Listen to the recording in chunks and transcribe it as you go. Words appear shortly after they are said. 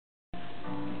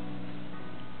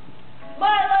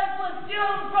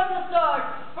doomed from the start.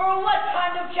 For what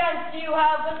kind of chance do you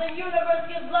have when the universe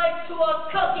gives life to a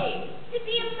cookie? To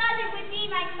be a mother would be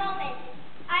my moment.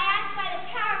 I asked by the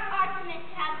power of argument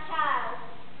to have a child.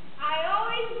 I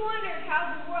always wondered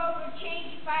how the world would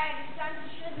change if I had a son to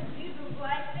share the beautiful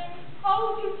blessing.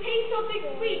 Oh, to taste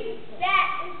something sweet.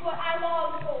 That is what I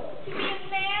long for. To be a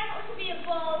man or to be a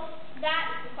bull, that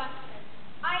is the question.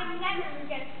 I never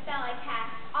forget a spell I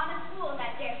cast on a fool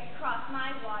that dares to cross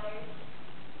my waters.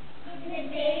 In the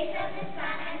days of the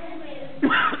sun and the moon,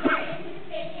 certain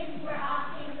suspicions were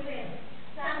often brewed.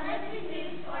 Some looked to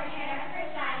Zeus or Hera for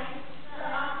guidance, but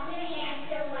often the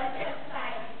answer was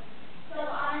subsidence. So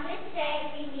on this day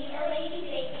we meet a lady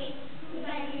baking, whose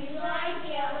unusual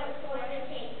idea was for the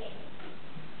taking.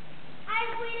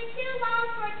 I've waited too long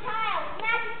for a child.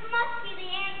 Magic must be the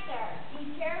answer. Be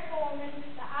careful, woman.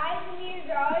 The eyes and ears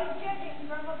are always judging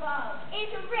from above.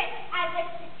 It is a risk I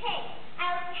wish to take.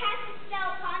 I will cast a spell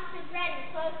upon the bread and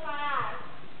close my eyes.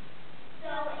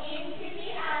 So into the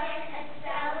oven a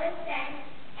spell was sent,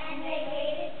 and they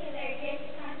waited to their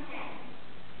discontent.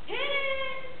 Hit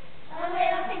it! A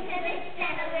little pinch of this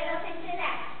and a little pinch of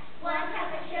that. 1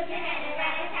 cup of sugar and a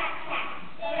rat-a-tat-tat.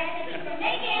 The recipe for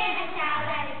making a child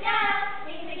out of dough.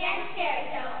 Leaves again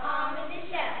scary, so on with the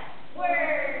show.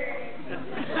 Word. It is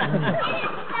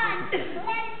done.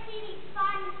 Let us see these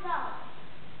fine results.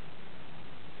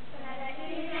 As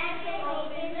soon as they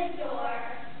opened the door,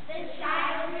 the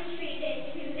child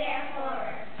retreated to their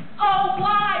horror. Oh,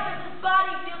 why does this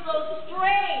body feel so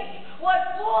strange?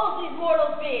 What fools these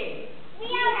mortals be! We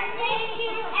have named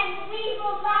you and we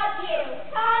will love you.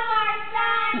 Come, our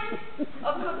son.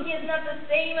 A cookie is not the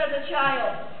same as a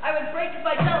child. I would break if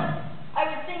I jumped. I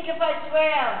would sink if I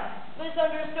swam.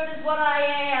 Misunderstood is what I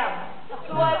am.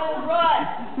 So I will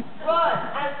run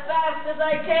as fast as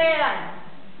I can.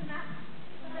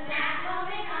 From that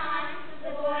moment on,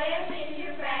 the boy of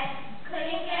gingerbread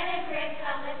couldn't get a grip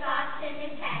of the thoughts in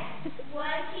his head.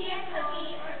 Was he a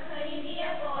cookie, or could he be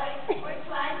a boy, or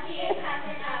was he a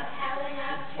cousin of Helen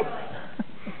of Troy?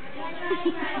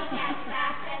 Running as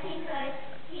fast as he could,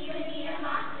 he would meet a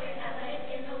monster that lived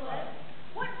in the woods.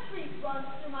 What tree runs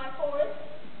through my forest?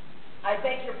 I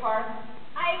beg your pardon?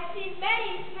 I've seen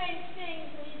many strange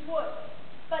things in these woods,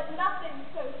 but nothing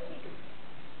so sweet.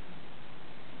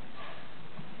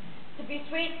 To be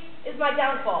sweet is my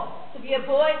downfall. To be a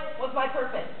boy was my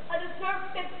purpose. A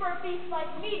dessert fit for a beast like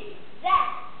me.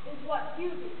 That is what you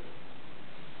do.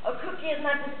 A cookie is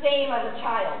not the same as a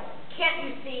child. Can't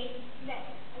you see? Nay,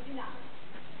 I do not.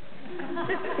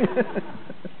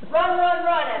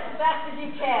 Run as fast as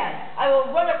you can. I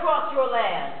will run across your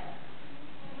land.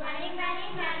 Running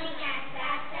as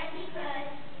fast as he could,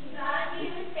 he thought he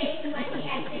was safe when he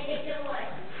exited the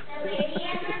woods. The lady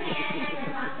and the man and the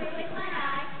monster with one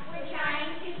eye were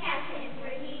trying to catch him,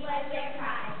 for he was their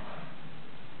prize.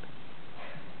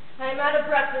 I am out of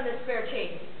breath in this fair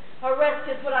chase. A rest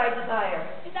is what I desire.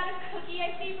 Is that a cookie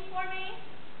I see before me?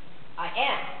 I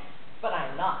am, but I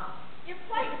am not. Your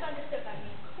plight is understood by me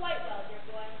quite well, dear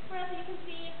boy. For as you can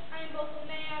see, I am both a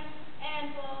man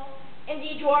and bull.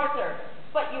 Indeed you are, sir,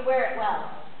 but you wear it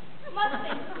well. Must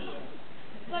things be.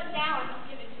 But now I'm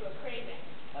given to a craving.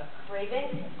 A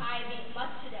craving? I have eaten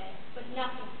much today, but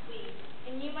nothing sweet.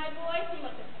 And you, my boy, seem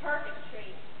like the perfect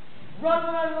treat. Run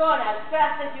as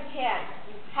fast as you can,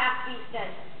 you half-beast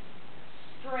and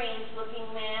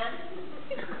strange-looking man.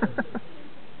 The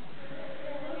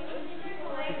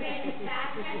boy ran as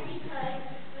fast as he could,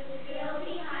 but still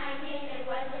behind him it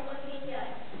wasn't looking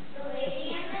good. The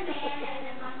lady and the man and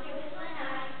the monster with one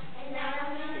eye, and not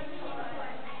only the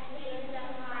horse that made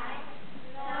them high.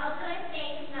 All good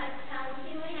things must come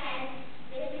to an end.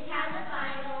 This is how the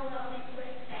final moments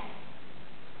were spent.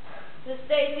 This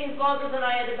day seems longer than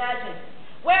I had imagined.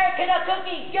 Where can a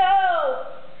cookie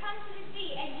go? Come to the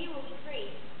sea, and you will be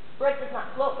free. Bread does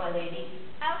not float, my lady.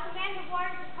 I will command the water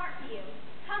to part for you.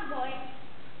 Come, boy,